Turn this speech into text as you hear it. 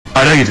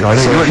I know you do. I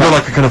know you're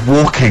like a kind of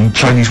walking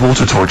Chinese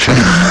water torture.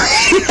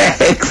 Yeah,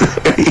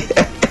 exactly.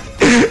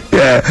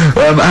 Yeah.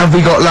 Have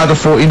we got Ladder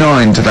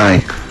 49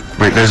 today?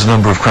 Rick, there's a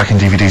number of cracking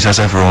DVDs as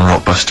ever on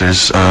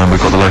Rockbusters. We've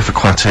got The Life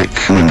Aquatic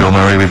with Bill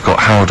Murray, we've got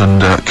Howard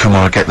and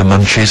Kumar Get the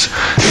Munchies,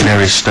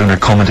 hilarious stoner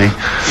comedy,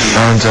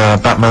 and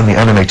Batman the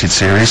Animated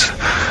Series.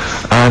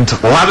 And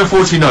Ladder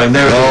 49,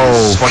 there it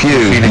is.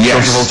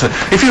 Yes.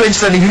 If you're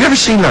incidentally, if you've never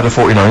seen Ladder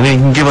 49, then you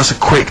can give us a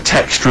quick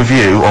text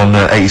review on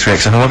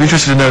 83XN. I'd be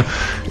interested to know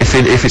if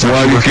it's well,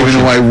 actually we've given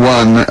away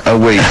one a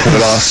week for the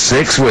last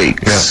 6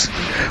 weeks.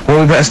 Yeah.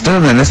 Well, we better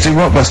start then. Let's do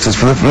Rockbusters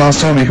for the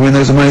last time. You can win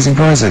those amazing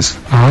prizes.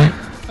 Alright.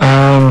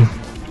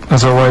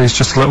 As always,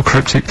 just a little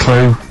cryptic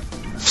clue.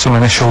 Some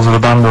initials of a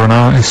band or an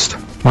artist.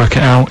 Work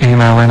it out,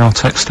 email in or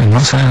text in.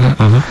 That's it, isn't it?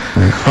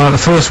 Right, the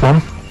first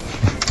one.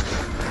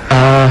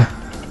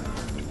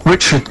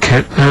 Richard's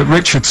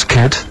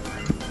kid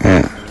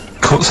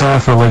cuts hair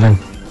for a living.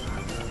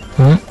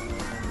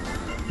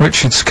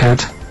 Richard's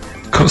kid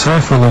cuts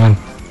hair for a living.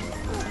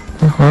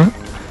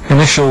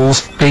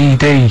 Initials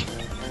BD.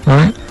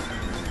 Right?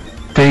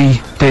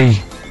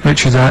 BD.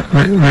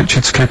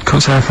 Richard's kid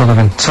cuts hair for a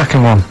living.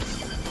 Second one.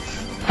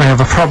 I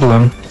have a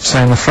problem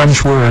saying the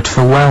French word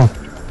for well.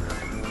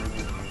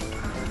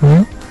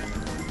 I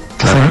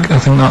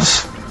think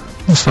that's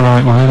the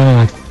right word,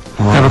 anyway.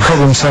 I have a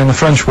problem saying the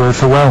French word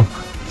for well.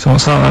 So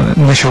what's that?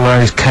 The initial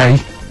there is K.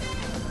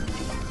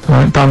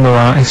 Right, band or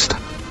artist.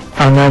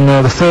 And then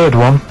the third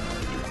one,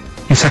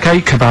 you take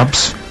 8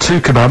 kebabs, 2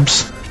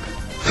 kebabs,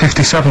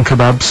 57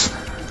 kebabs,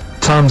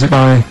 times it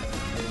by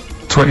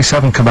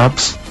 27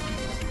 kebabs.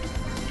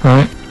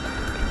 Right?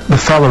 The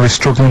fella is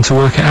struggling to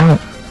work it out.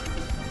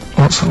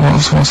 What's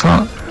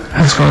that?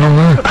 What's going on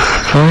there?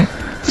 Right?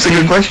 That's a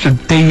good question.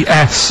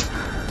 DS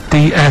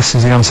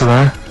is the answer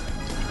there.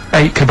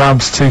 8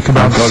 kebabs, 2 kebabs.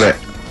 I've got it.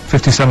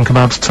 57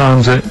 kebabs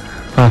times it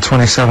by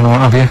 27 or what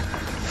have you.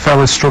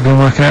 Fella's struggling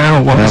working it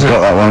out. What is it? I've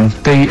got that one.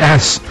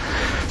 DS.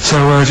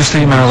 So just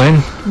email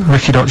in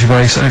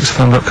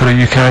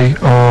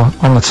ricky.gervais@xfm.co.uk or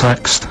on the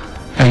text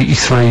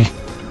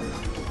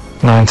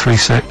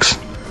 83936.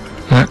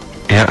 Yeah.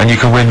 Yeah, and you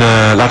can win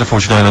Ladder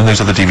 49 and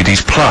those other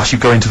DVDs, plus you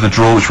go into the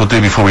draw, which we'll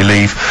do before we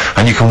leave,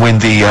 and you can win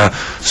the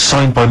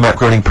signed by Matt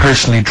Groening,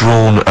 personally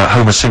drawn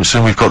Homer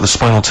Simpson. We've got the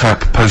Spinal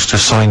Tap poster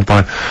signed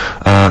by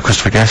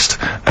Christopher Guest,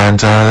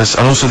 and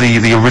also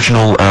the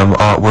original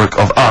artwork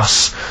of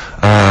us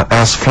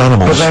as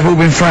Flanimals. But they've all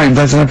been framed.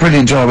 They've done a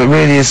brilliant job. It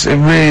really is a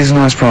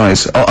nice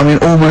prize. I mean,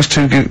 almost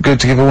too good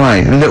to give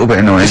away. A little bit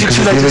annoying. Is it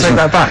too late to take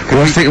that back? I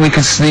was thinking we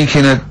could sneak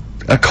in a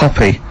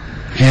copy.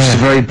 Yeah. Just a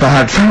very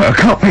bad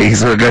photocopy,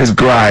 so it goes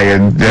grey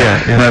and no,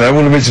 they're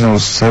all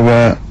originals. So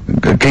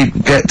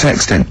get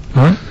texting.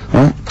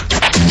 Alright.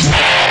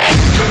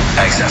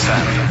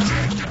 XFM.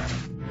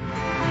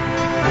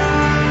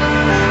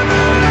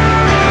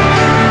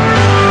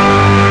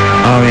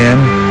 R.E.M.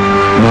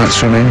 Night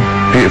Swimming,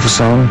 beautiful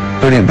song,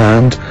 brilliant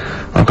band.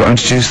 I've got to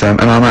introduce them,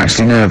 and I'm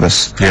actually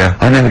nervous. Yeah.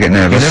 I never get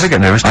nervous. You never get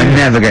nervous, do you? I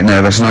never get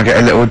nervous, and I get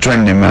a little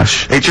adrenaline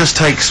rush. It just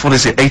takes,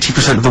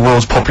 80% of the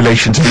world's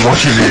population to be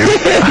watching you,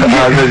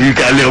 and then you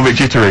get a little bit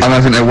jittery. And I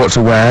don't know what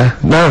to wear.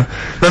 No,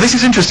 this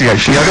is interesting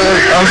actually. I don't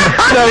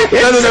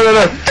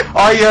know.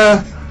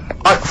 No.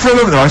 For a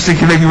moment there, I was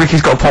thinking maybe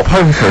Ricky's got to pop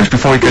home first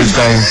before he goes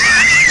down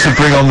to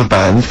bring on the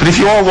band. But if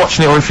you are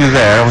watching it, or if you're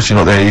there, obviously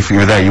not there, if you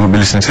were there you wouldn't be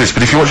listening to this,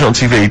 but if you're watching it on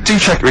TV, do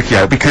check Ricky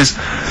out, because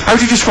how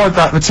do you describe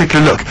that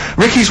particular look?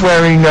 Ricky's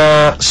wearing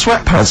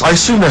sweatpants. I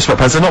assume they're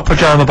sweatpants, they're not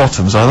pyjama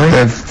bottoms, are they?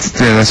 They're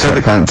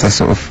sweatpants, they're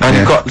sort of... And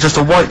you've got just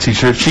a white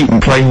t-shirt, cheap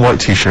and plain white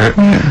t-shirt,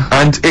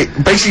 and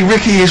basically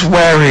Ricky is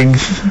wearing...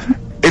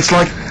 It's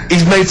like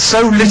he's made so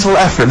little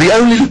effort. The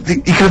only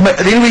way he could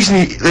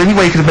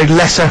have made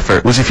less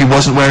effort was if he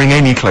wasn't wearing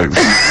any clothes.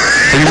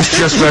 And he was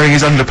just wearing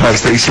his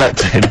underpants that he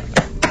slept in.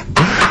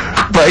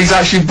 But he's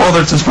actually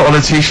bothered to put on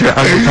a t-shirt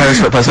and a pair of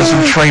sweatpants and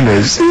some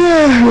trainers.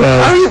 Yeah,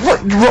 well...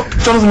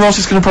 Jonathan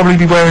Ross is going to probably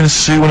be wearing a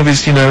suit, one of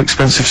his,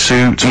 expensive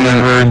suits, or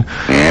whatever, and...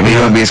 Yeah, but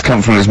he won't be as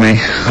comfortable as me.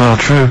 Oh,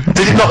 true.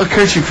 Did it not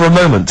occur to you for a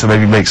moment to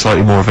maybe make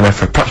slightly more of an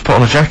effort? Perhaps put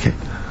on a jacket?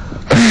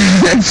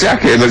 A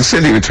jacket looks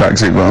silly with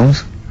tracksuit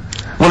bottoms.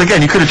 Well,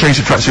 again, you could have changed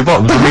the tracksuit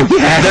bottoms. I mean,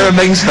 they're a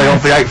mainstay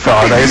of the outfit,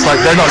 aren't they? It's like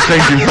they're not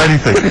changing for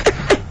anything.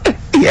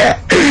 Yeah,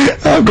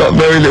 I've got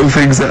very little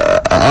things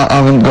that I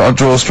haven't got a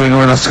drawstring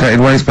or an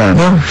elasticated waistband.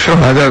 No, sure.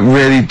 I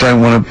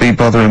don't want to be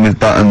bothering with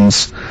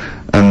buttons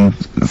and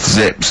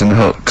zips and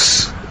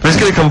hooks. There's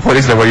going to come a point,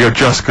 isn't there, where you're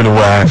just going to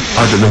wear,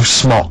 I don't know,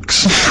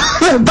 smocks.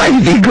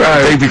 Baby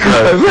grow. Baby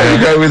grow. Baby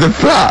grow with a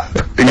flap.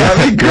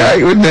 That'd be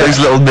great, wouldn't it? Those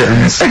little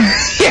mittens.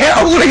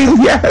 Yeah,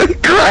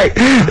 great.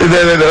 And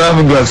then an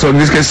oven glove, so I'm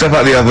just get stuff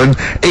out of the oven,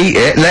 eat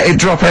it, let it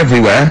drop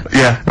everywhere.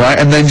 Yeah. Right,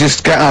 and then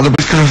just get out of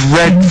the... kind of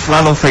red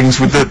flannel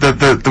things with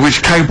the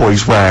which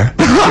cowboys wear.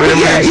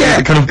 Yeah.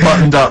 They're kind of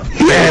buttoned up.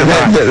 Yeah,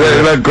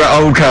 they're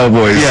old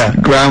cowboys. Yeah.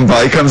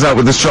 Grandpa, he comes out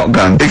with the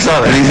shotgun.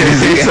 Exactly.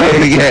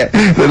 Yeah,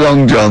 the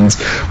long johns.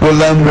 Well,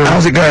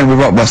 how's it going with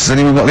Rockbusters?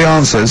 Anyone got the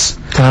answers?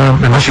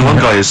 Actually, one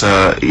guy is,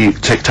 he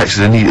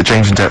texted in,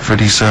 James in Deptford,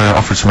 he's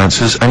offered some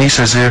answers, and he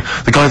says here,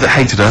 the guy that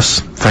hated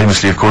us,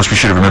 famously, of course, we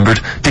should have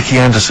remembered, Dickie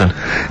Anderson.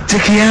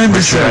 Dickie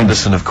Anderson! Richard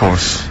Anderson, of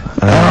course.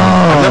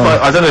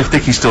 I don't know if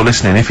Dickie's still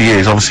listening. If he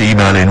is, obviously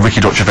email in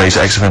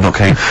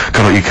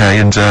ricky.gervais@xfm.co.uk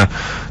and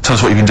tell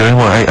us what you've been doing,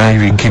 how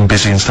you've been keeping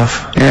busy and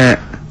stuff. Yeah.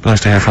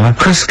 Nice to hear from him.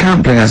 Chris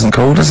Campling hasn't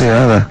called, has he,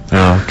 either?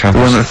 No, The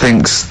one that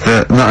thinks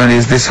that not only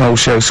is this whole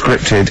show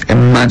scripted,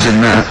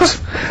 imagine that,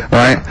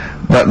 right,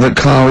 but that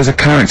Carl is a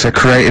character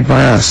created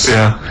by us.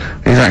 Yeah.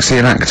 He's actually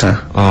an actor.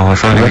 Oh,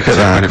 if only Look at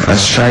that, a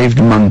shaved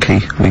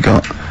monkey we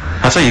got.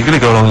 I'll tell you, you're going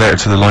to go along later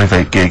to the Live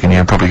 8 gig and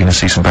you're probably going to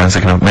see some bands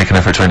that can make an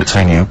effort to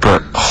entertain you,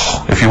 but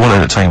if you want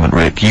entertainment,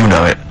 Rick, you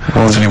know it.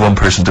 There's only one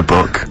person to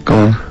book. Go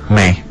on.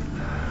 Me.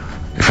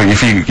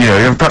 If you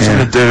know, perhaps I'm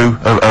going to do,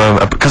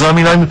 because I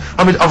mean, I'm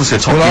obviously a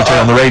top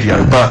DJ on the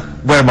radio, but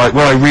where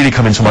I really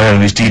come into my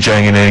own is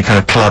DJing in any kind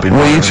of club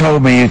environment. Well, you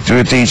told me you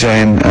were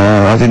DJing,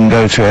 I didn't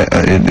go to it,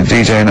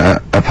 DJing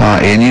at a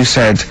party, and you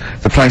said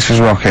the place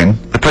was rocking.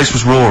 The place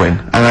was roaring.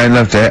 And I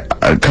loved it.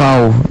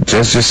 Carl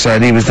just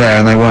said he was there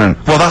and they weren't.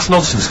 Well, that's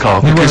nonsense,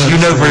 Carl, because you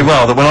know very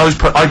well that when I'd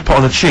put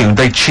on a tune,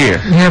 they'd cheer.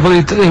 Yeah, but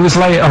it was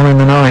late on in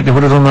the night. They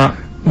would have done that,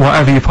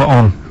 whatever you put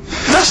on.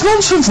 That's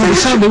nonsense. Well, they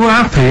said they were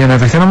happy and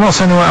everything. I'm not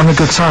saying they weren't having a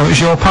good time. It was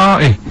your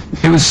party.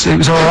 It was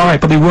all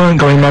right, but they weren't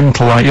going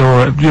mental like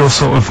you're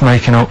sort of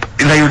making up.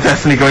 They were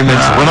definitely going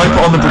mental. When I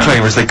put on the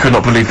Proclaimers, they could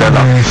not believe their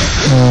luck.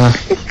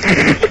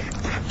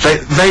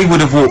 They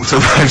would have walked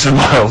 1,000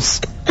 miles.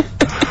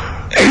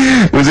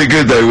 Was it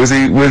good though? Were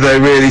they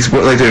really?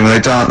 What were they doing? They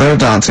were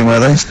dancing,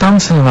 were they?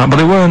 Dancing and that, but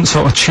they weren't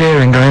sort of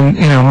cheering, going,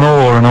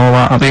 more and all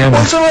that at the end.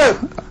 What's about?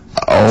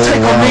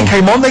 Take On Me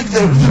came on, big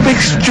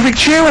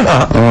cheering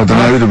up. Oh, I don't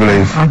know who to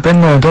believe. I've been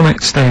there, done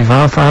it, Steve.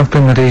 I've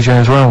been the DJ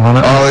as well on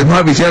it. Oh, it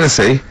might be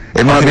jealousy.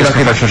 It might be like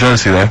professional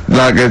jealousy there.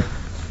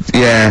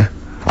 Yeah.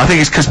 I think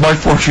it's because my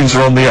fortunes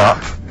are on the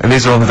up, and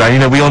his are on the down. You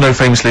know, we all know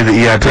famously that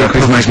he had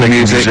Pooper's making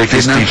music,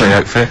 his DJ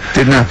outfit.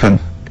 Didn't happen.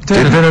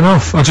 I did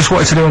enough. I just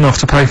wanted to do enough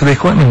to pay for the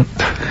equipment.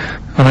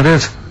 And I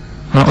did.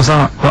 And that was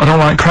that. But I don't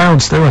like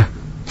crowds, do I?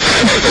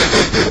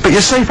 But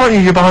you're safe, aren't you?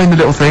 You're behind the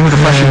little thing with the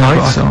flashing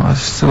lights. There's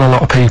still a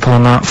lot of people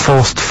and that.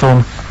 Forced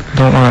fun.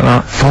 Don't like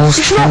that.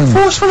 Forced fun? It's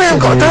not forced fun. They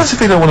haven't got to dance if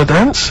they don't want to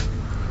dance.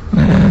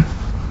 Yeah.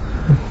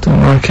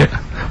 Don't like it.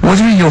 What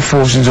do you mean your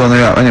fortunes are on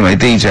the up? Anyway,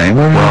 DJing.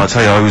 Well, I'll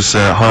tell you, I was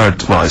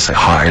hired. Well, I say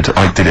hired.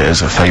 I did it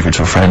as a favour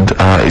to a friend.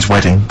 His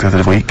wedding the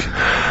other week,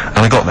 and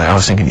I got there. I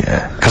was thinking,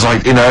 because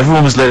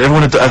everyone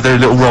had their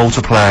little role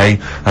to play,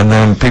 and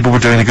then people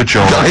were doing a good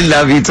job. I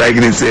love you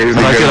taking it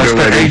seriously. And I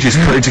spent ages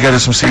putting together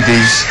some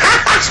CDs,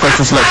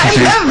 special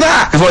selection CDs. I love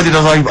that. Because what I did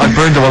was I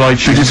burned them on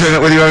iTunes. Did you turn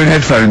up with your own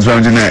headphones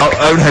round your neck?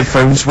 Own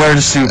headphones, wearing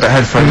a suit, but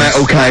headphones.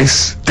 Metal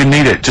case. Didn't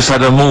need it. Just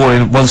had them all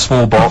in one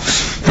small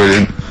box.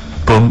 Brilliant.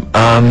 Boom.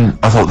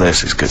 I thought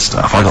this is good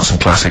stuff. I got some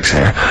classics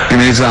here. Give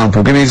me an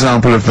example. Give me an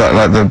example of that,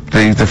 like the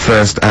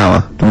first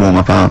hour, the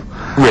warm-up hour.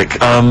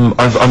 Rick, I'm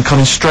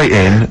coming straight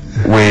in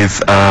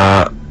with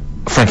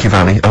Frankie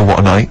Valli. Oh, what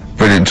a night!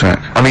 Brilliant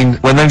track. I mean,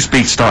 when those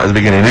beats start at the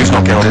beginning, who's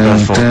not getting on the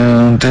dance floor?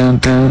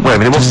 Wait a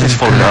minute, what's this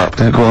folded up?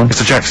 Go on. It's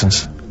the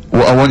Jacksons.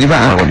 What, I Want You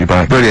Back? I Want You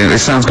Back. Brilliant. It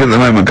sounds good at the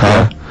moment,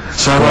 Carl. Yeah.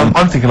 So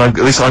I'm thinking I'm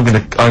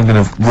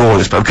gonna roar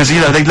this, because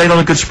they laid on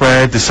a good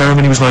spread. The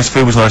ceremony was nice,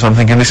 food was nice. I'm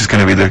thinking this is going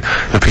to be the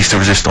piece de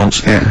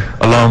resistance. Yeah.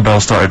 Alarm bell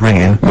started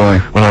ringing. Why?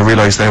 When I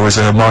realised there was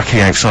a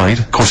marquee outside.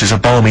 Of course, it's a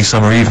balmy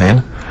summer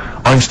evening.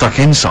 I'm stuck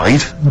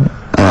inside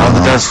on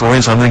the dance floor.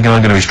 So I'm thinking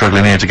I'm going to be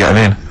struggling here to get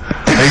them in.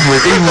 Even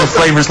with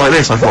flavours like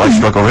this, I thought I'd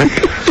struggle, Rick.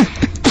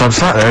 So I'm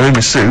sat there in my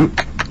suit.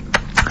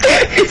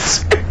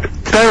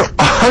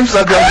 I'm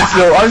sat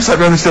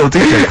behind this little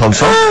DJ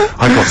console.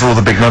 I've got all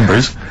the big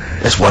numbers.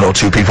 There's one or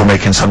two people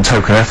making some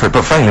token effort,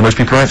 but finally most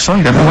people are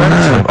outside everywhere.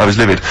 I was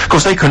livid. Of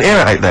course, they couldn't hear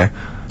it out there.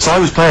 So I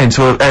was playing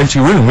to an empty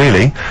room,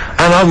 really,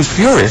 and I was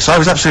furious. I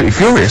was absolutely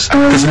furious.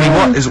 Because, I mean,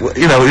 what is,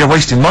 you're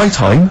wasting my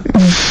time.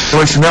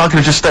 You're wasting that. I could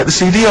have just stuck the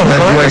CD on.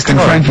 They're wasting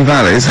Frankie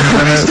Valli's.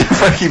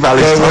 Frankie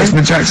Valli's time. They're wasting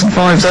the Jackson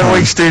 5's They're time.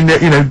 wasting,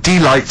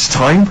 D-Light's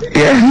time.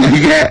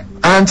 Yeah.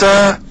 And,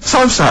 so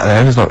I'm sat there,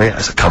 and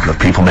there's a couple of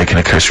people making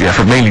a cursory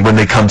effort, mainly when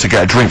they come to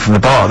get a drink from the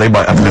bar, they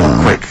might have a little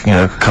quick,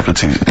 couple of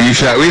two. You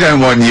shout, we don't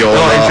want your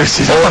lot.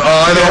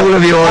 All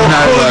of your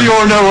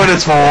no one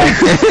at all.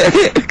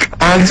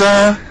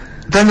 And,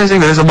 then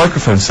there's a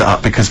microphone set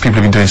up because people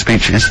have been doing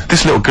speeches.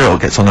 This little girl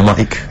gets on the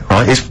mic,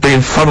 right? It's being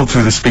funneled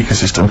through the speaker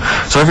system.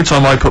 So every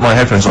time I put my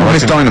headphones on...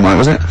 Miss Dynamite,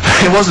 was it?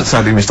 It wasn't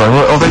sadly Miss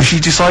Dynamite, although she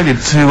decided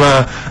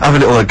to have a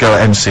little go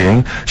at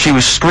MCing. She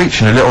was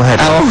screeching a little head.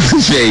 How old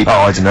is she?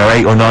 Oh, I don't know,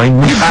 8 or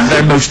 9. At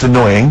their most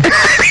annoying.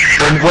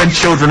 when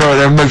children are at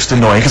their most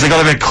annoying, because they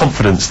got a bit of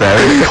confidence there.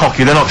 They're a bit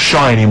cocky, they're not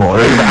shy anymore,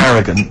 they're a bit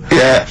arrogant.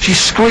 Yeah. She's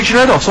screeching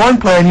her head off, so I'm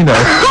playing, she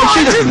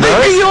doesn't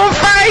know. Your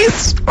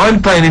face!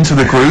 I'm playing into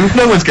the groove,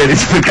 no one's getting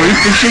into the groove,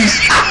 because she's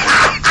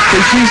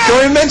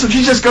going mental.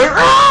 She's just going,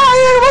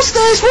 what's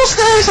this?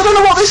 I don't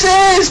know what this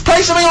is.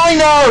 Play something I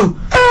know.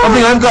 I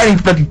think I haven't got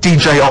any bloody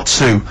DJ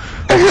Otsu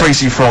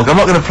Crazy Frog. I'm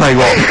not going to play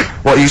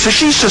what you... So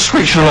she's just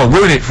screeching along,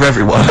 ruining it for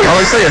everyone. And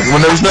I say it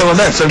when there was no one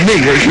there, so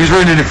me, she was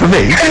ruining it for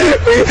me.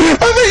 I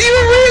bet you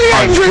were really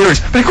angry. Furious.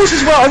 But of course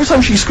as well, every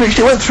time she screeched,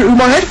 it went through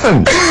my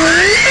headphones.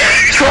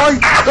 So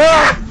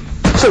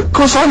so of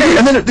course and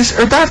then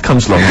her dad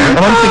comes along, and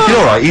I'm thinking,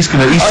 alright, he's seen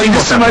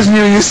what's happening. Imagine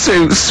you in your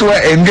suit,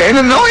 sweating, getting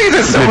annoyed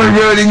at someone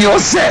ruining your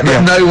set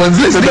that no one's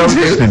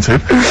listening to.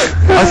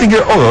 I think,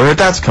 her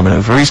dad's coming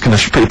over, he's going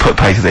to put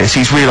pay to this,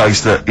 he's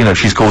realised that,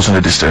 she's causing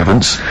a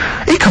disturbance.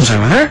 He comes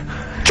over there,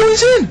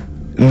 joins in.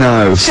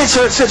 No.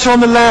 Sits her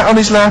on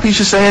his lap, he's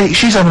just saying,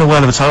 she's having a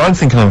whale of a time. I'm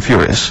thinking I'm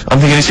furious. I'm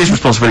thinking it's his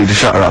responsibility to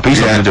shut her up,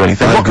 he's not going to do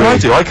anything. What can I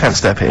do? I can't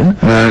step in.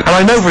 No. And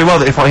I know very well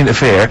that if I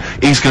interfere,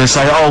 he's going to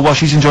say, oh, well,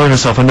 she's enjoying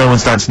herself and no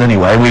one's dancing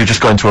anyway, and we were just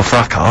going to a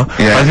fracas.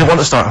 Yeah. I didn't want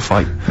to start a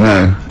fight.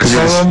 No. Because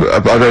I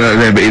don't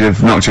know, but he'd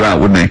have knocked you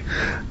out, wouldn't he?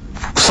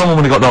 Someone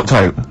would have got knocked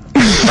out.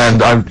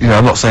 And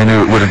I'm not saying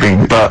who it would have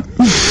been, but,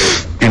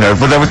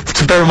 but there was,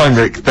 to bear in mind,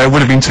 Rick, there would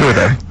have been two of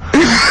them.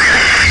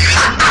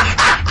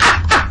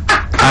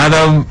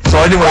 And, so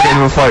I didn't want to get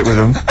into a fight with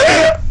him.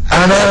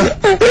 And,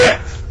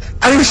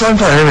 anyway, so I'm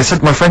playing, anyway, so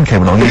my friend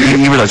came along,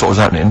 he realised what was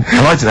happening,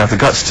 and I didn't have the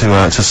guts to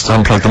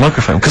unplug the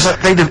microphone, because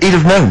he'd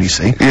have known, you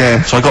see.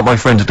 Yeah. So I got my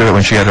friend to do it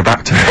when she had her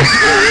back to me.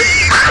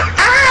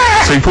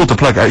 So he pulled the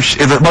plug out,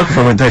 the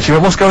microphone went dead, she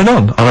went, what's going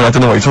on? I went, I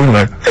don't know what you're talking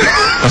about.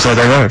 I said,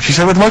 I don't know. She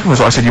said, well, the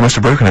microphone's I said, you must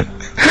have broken it.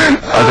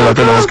 I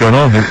don't know what's going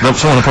on.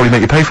 Someone will probably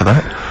make you pay for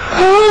that.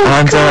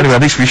 And anyway,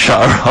 at least we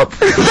shut her up.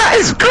 That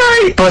is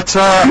great! But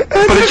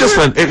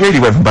it really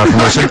went from bad to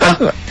worse.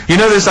 And,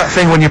 there's that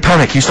thing when you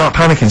panic, you start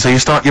panicking, so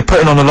you're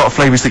putting on a lot of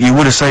flavours that you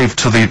would have saved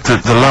till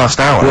the last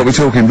hour. What are we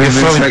talking?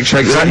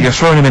 Exactly, you're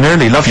throwing them in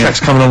early. Love Shack's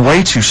coming on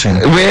way too soon.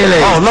 Really?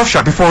 Oh, Love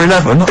Shack before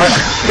 11?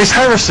 It's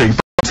heresy.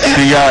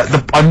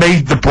 I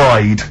made the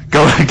bride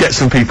go and get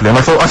some people in.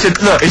 I said,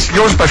 look, it's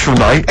your special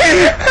night,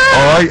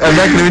 alright, and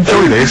they're going to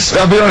enjoy this.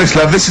 I'll be honest,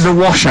 love, this is a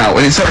washout,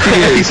 and it's up to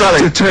you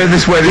exactly. to turn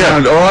this wedding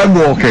around, or I'm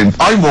walking.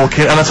 I'm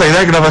walking, and I tell you,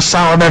 they're going to have a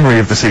sour memory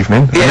of this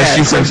evening. Yeah,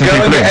 you so go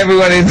and get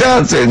everyone in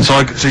dancing.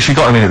 So she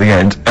got him in at the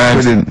end,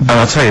 and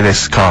I'll tell you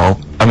this, Carl,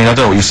 I mean, I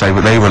don't know what you say,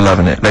 but they were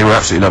loving it. They were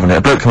absolutely loving it.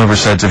 A bloke came over and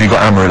said, have you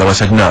got Amarillo? I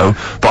said, no,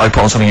 but I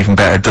put on something even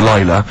better,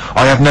 Delilah.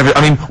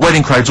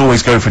 Wedding crowds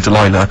always go for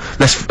Delilah.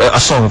 A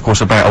song, of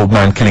course, about old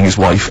man killing his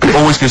wife. It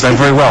always goes down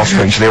very well,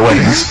 strangely, at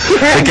weddings.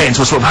 They get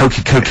into a sort of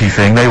hokey-cokey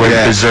thing. They went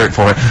berserk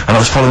for it. And I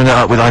was following it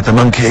up with, I had the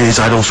monkeys,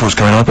 I had all sorts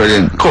going on.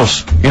 Brilliant. Of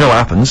course, you know what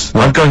happens.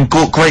 I'm going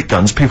great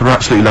guns. People are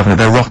absolutely loving it.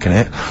 They're rocking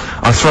it.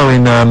 I throw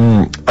in,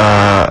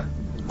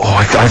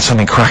 I had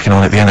something cracking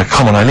on at the end.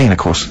 Come On Eileen, of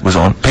course, was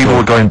on. People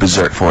were going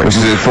berserk for it. Which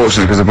is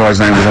unfortunate because the bride's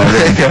name was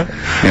Eileen.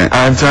 Yeah.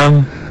 And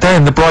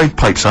then the bride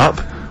pipes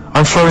up.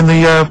 I'm throwing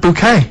the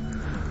bouquet.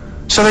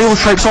 So they all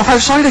traipse off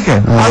outside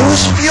again. I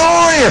was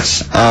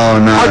furious. Oh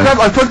no.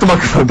 I put the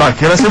microphone back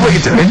in. I said, what are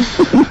you doing?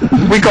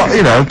 We got,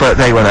 but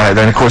they went out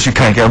there, and of course you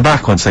can't get them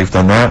back once they've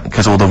done that,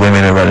 because all the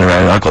women are running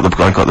around. I got the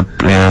thing,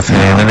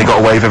 and then they got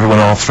to wave everyone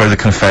off, throw the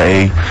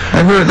confetti.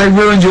 They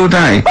ruined your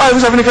day. I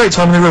was having a great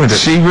time, and they ruined it.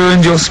 She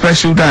ruined your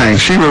special day.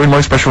 She ruined my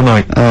special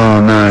night.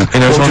 Oh no.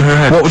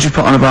 What would you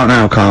put on about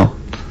now, Carl?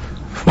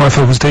 What if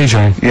I was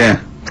DJing?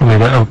 Yeah. Probably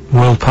about a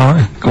world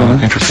party. Go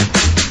on, interesting.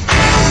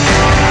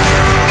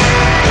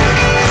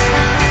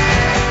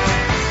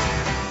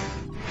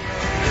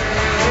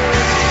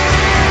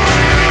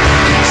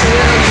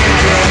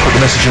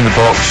 Message in the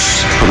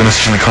box, put the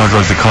message in the car,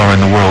 drive the car in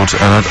the world,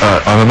 and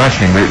I'm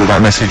imagining that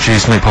message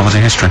is make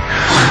poverty history.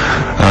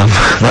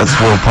 That's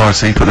world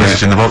party, put the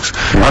message in the box.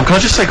 Can I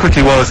just say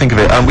quickly while I think of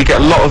it, we get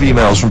a lot of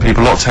emails from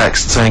people, a lot of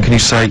texts saying, can you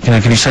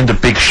send a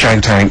big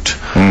shout out,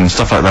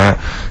 stuff like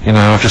that.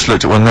 I've just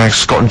looked at one now,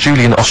 Scott and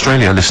Julie in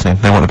Australia listening,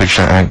 they want a big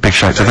shout out, big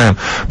shout to them.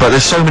 But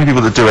there's so many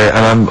people that do it,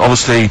 and I'm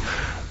obviously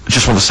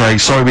just want to say,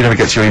 sorry we never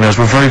get to your emails.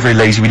 We're very, very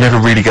lazy. We never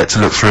really get to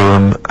look through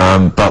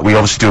them, but we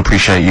obviously do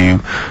appreciate you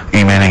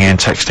emailing in,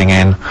 texting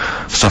in,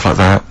 stuff like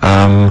that.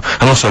 And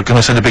also, can I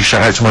send a big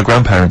shout out to my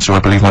grandparents, who I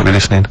believe might be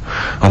listening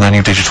on their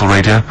new digital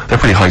radio? They're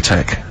pretty high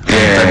tech.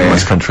 In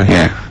this country.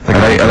 Yeah.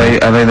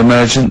 Are they the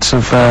merchants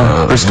of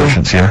Bristol?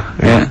 Merchants,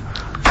 yeah.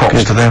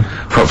 Props to them.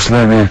 Props to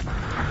them, yeah.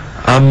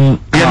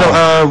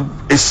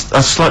 It's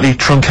a slightly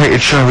truncated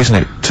show, isn't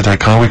it, today,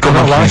 Carl? We've got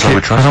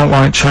I don't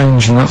like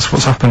change, and that's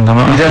what's happened. You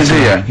don't, do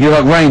you?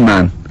 You're like Rain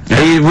Man. Yeah.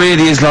 He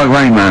really is like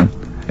Rain Man.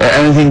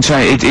 Anything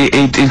change,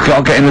 it's got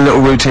to get in a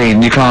little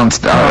routine. You can't.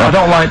 I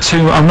don't like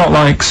to. I'm not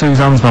like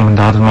Suzanne's mum and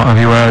dad and what have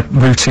you, where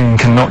routine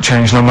cannot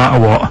change no matter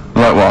what.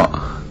 Like what?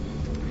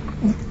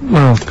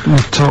 Well,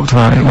 we've talked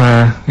about it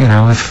where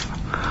if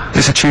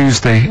it's a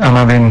Tuesday, I'm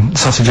having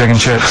sausage, egg, and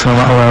chips no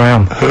matter where I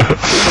am.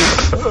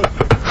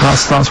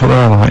 That's what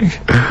they're like.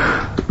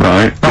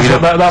 Right.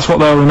 That's what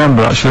they'll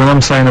remember, actually. When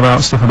I'm saying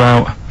about stuff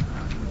about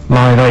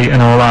Live 8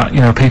 and all that,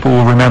 people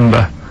will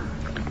remember.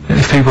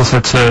 If people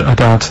said to a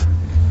dad,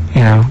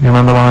 you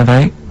remember Live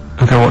 8?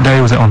 Okay, what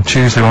day was it on?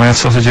 Tuesday when we had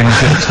sausage and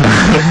chips.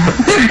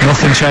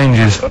 Nothing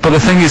changes. But the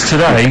thing is,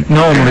 today,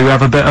 normally we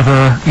have a bit of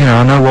a,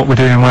 I know what we're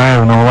doing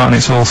where and all that, and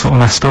it's all sort of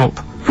messed up.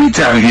 We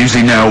don't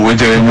usually know what we're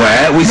doing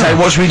where. We say,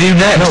 what should we do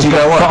next? You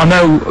go, But I what?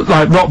 know,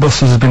 like,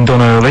 Rockbusters has been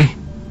done early,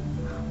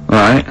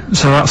 Right.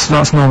 so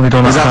that's normally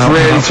done Is at that about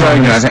really 5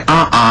 throwing you? I minutes. say,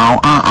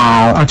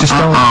 uh-oh. I just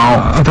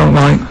don't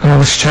like all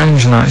this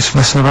change and that, it's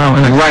messing about,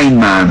 isn't it? Rain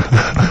Man.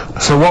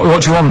 So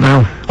what do you want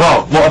now?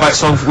 Well, what about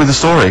song with a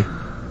story?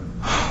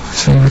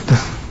 See, with the,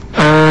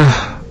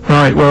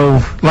 right,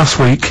 well, last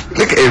week,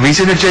 Look at him, he's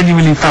in a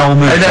genuinely foul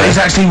mood. No, he's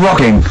actually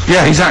rocking.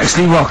 Yeah. He's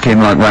actually rocking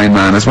like Rain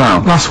Man as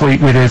well. last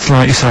week we did,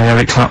 like you say,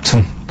 Eric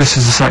Clapton. This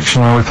is the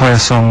section where we play a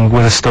song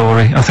with a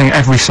story. I think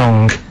every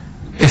song,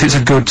 if it's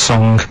a good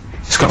song,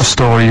 it's got a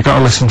story. You've got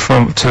to listen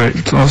to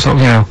it, sort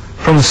of, you know,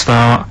 from the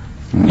start.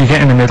 You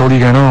get in the middle, you're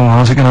going, oh,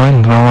 how's it going to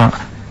end and all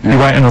that. You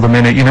wait another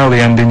minute, you know the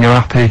ending, you're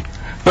happy.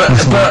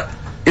 But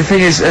the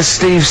thing is, as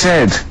Steve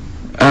said,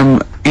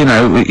 you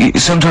know,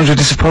 sometimes we're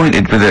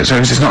disappointed with it, so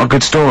it's not a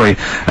good story.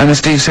 And as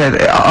Steve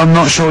said, I'm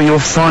not sure you're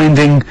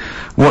finding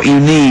what you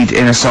need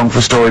in a song for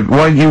a story.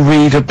 Why don't you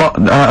read a book,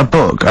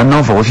 a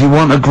novel? If you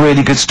want a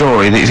really good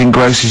story that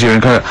engrosses you,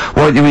 why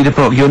don't you read a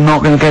book? You're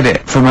not going to get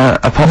it from a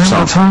pop I haven't song.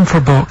 got time for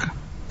a book.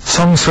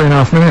 Song's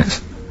 3.5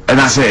 minutes. And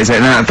that's it, is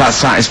it? And that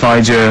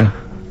satisfied you.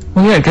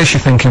 Well, yeah, it gets you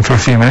thinking for a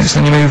few minutes,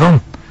 then you move on.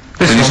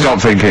 This Then you one, stop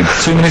thinking.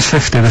 2 minutes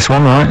 50, this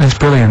one, right? It's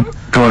brilliant.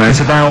 Go on then. It's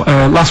about,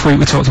 last week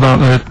we talked about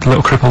the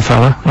little crippled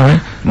fella,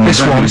 right? This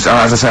Don't one, think we-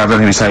 as I say, I don't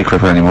think we say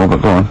cripple anymore,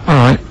 but go on.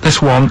 alright,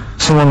 this one,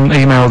 someone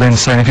emailed in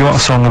saying if you want a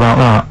song about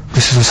that,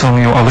 this is a song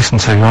you ought to listen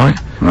to, right?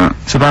 Right.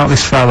 It's about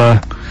this fella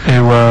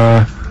who,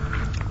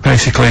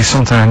 basically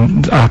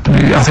something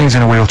happened, I think he's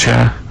in a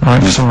wheelchair,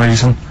 right, for some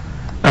reason.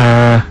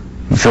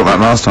 You thought that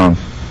last time.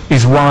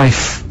 His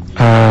wife,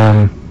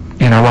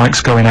 you know,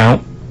 likes going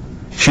out.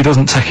 She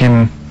doesn't take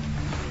him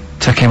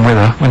with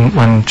her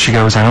when she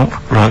goes out.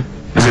 Right.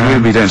 Is it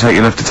Ruby, Don't Take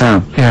Your Love to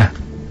Town? Yeah.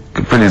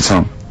 Good, brilliant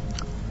song.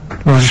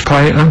 We'll just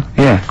play it then.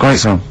 Yeah, great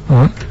song.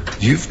 Alright.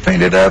 You've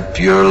painted up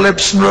your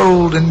lips and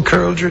rolled and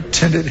curled your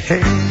tinted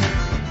hair.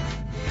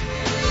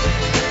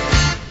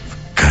 For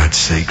God's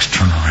sakes,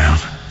 turn around.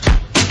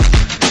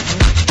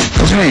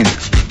 What do you mean?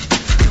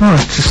 Oh,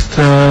 it's just,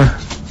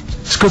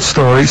 it's a good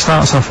story. It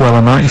starts off well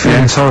and that, you're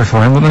feeling Yeah. sorry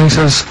for him, but then he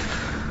says,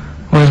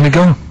 where's me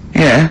gun?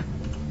 Yeah.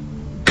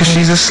 Because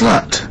she's a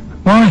slut.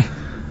 Why?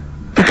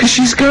 Because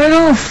she's going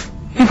off.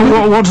 Yeah,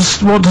 but what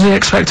does he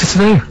expect her to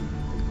do?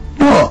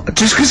 What?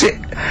 Just because he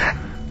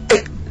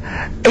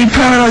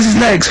paralysed his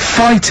legs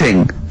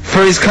fighting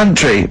for his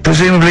country,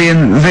 presumably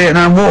in the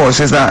Vietnam War,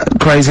 says that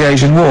crazy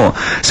Asian war.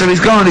 So he's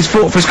gone, he's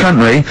fought for his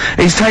country,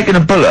 he's taken a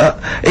bullet,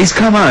 he's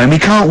come home, he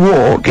can't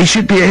walk, he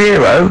should be a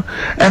hero,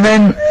 and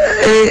then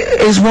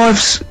his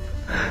wife's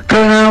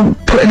going out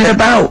putting it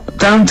about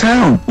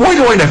downtown. Why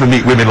do I never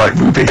meet women like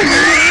Ruby?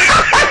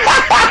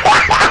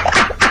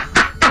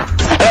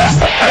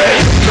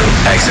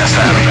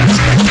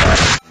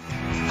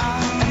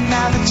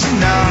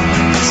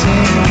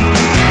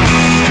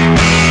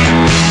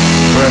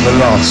 Forever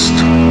Lost,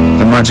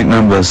 the magic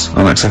numbers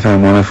on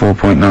XFM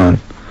 104.9.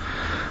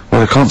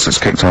 Well, the concert's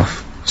kicked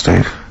off,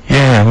 Steve.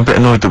 Yeah, I'm a bit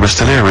annoyed that we're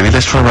still here, really.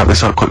 Let's try and wrap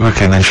this up quite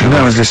quickly and then shoot No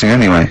off. one's listening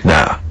anyway.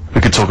 Nah,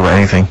 we could talk about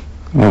anything.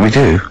 Well, we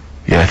do.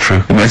 Yeah,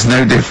 true. It makes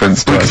no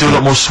difference to We could us. do a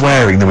lot more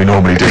swearing than we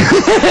normally do.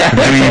 We could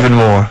do even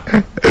more.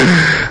 I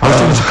was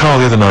talking to Carl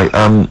the other night,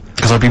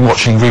 because I've been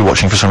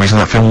rewatching for some reason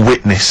that film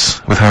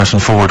Witness with Harrison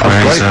Ford, where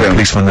great he's a film.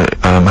 policeman that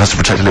has to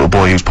protect a little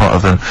boy who's part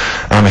of an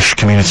Amish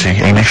community.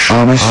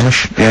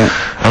 Amish? Yeah.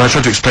 And I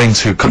tried to explain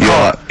to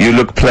Carl... You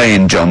look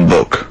plain, John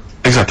Book.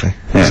 Exactly,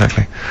 Yeah.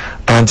 exactly.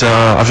 And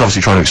I was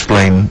obviously trying to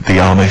explain the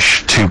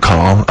Amish to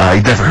Carl.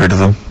 He'd never heard of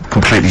them.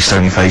 Completely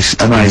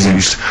stony-faced. Amazing.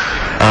 Amused.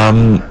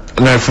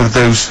 Now for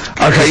those...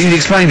 Okay, you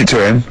explained it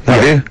to him,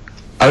 have you?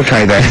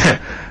 Okay then.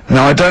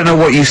 Now I don't know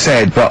what you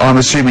said, but I'm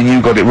assuming you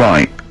got it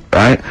right,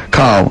 right?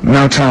 Carl,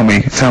 now tell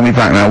me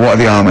back now, what are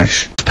the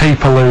Amish?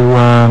 People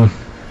who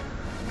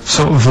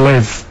sort of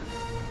live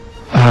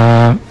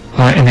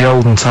like in the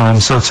olden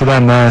times, so to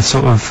them they're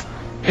sort of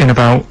in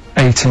about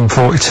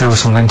 1842 or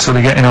something, so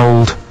they're getting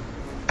old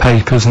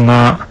papers and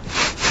that.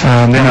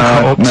 They don't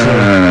cut up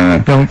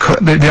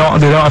No. They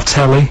don't have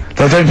telly.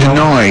 They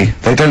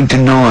don't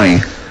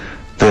deny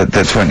that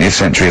the 20th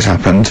century has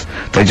happened.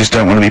 They just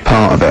don't want to be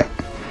part of it.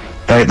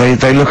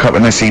 They look up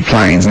and they see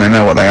planes and they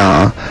know what they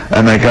are,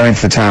 and they go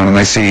into the town and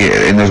they see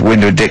it in the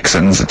window of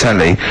Dixon's, a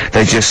telly.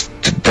 They just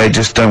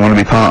don't want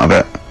to be part of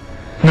it.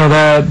 No,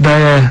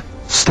 they're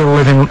still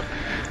living.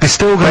 They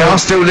are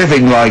still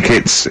living like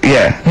it's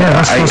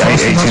that's what I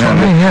 1800.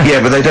 mean, yeah. Yeah,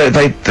 but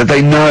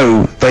they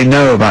know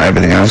about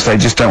everything else. They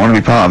just don't want to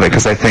be part of it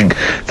because they think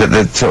that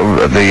the sort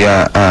of the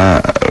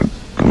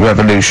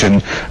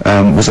revolution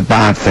was a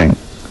bad thing.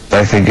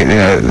 They think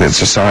that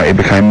society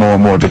became more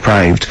and more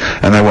depraved,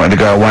 and they wanted to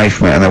go away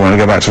from it, and they want to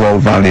go back to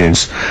old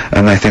values,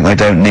 and they think they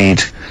don't need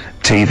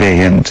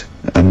TV and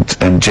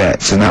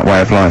jets and that way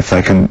of life.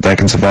 They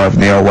can survive in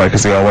the old way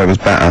because the old way was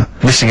better.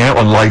 Missing out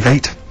on Live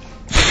 8?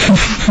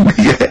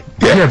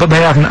 Yeah, but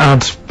they haven't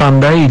had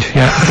Band-Aid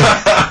yet.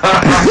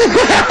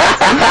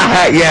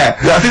 Yeah.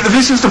 I think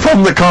this is the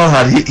problem that Carl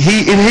had.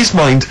 He in his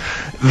mind,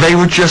 they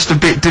were just a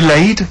bit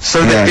delayed,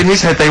 so that Yeah. in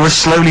his head they were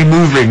slowly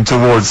moving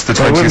towards the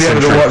So they 20th wouldn't be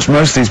able century. to watch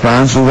most of these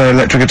bands with their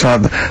electric guitar.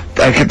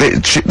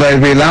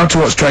 They'd be allowed to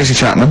watch Tracy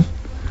Chapman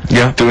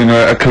Yeah. doing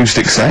an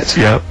acoustic set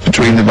Yeah.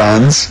 between the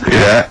bands.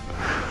 Yeah.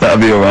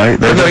 That'd be alright.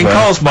 But no, in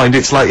Carl's mind,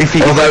 it's like if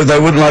he... Although they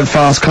wouldn't like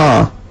Fast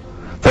Car.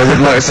 They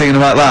wouldn't like singing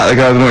about that. They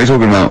go, I don't know what you're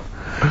talking about.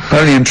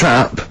 Pony and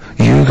Trap.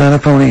 You got a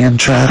pony and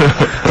trap.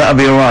 That'd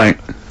be alright.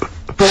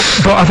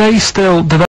 But are they still? Do they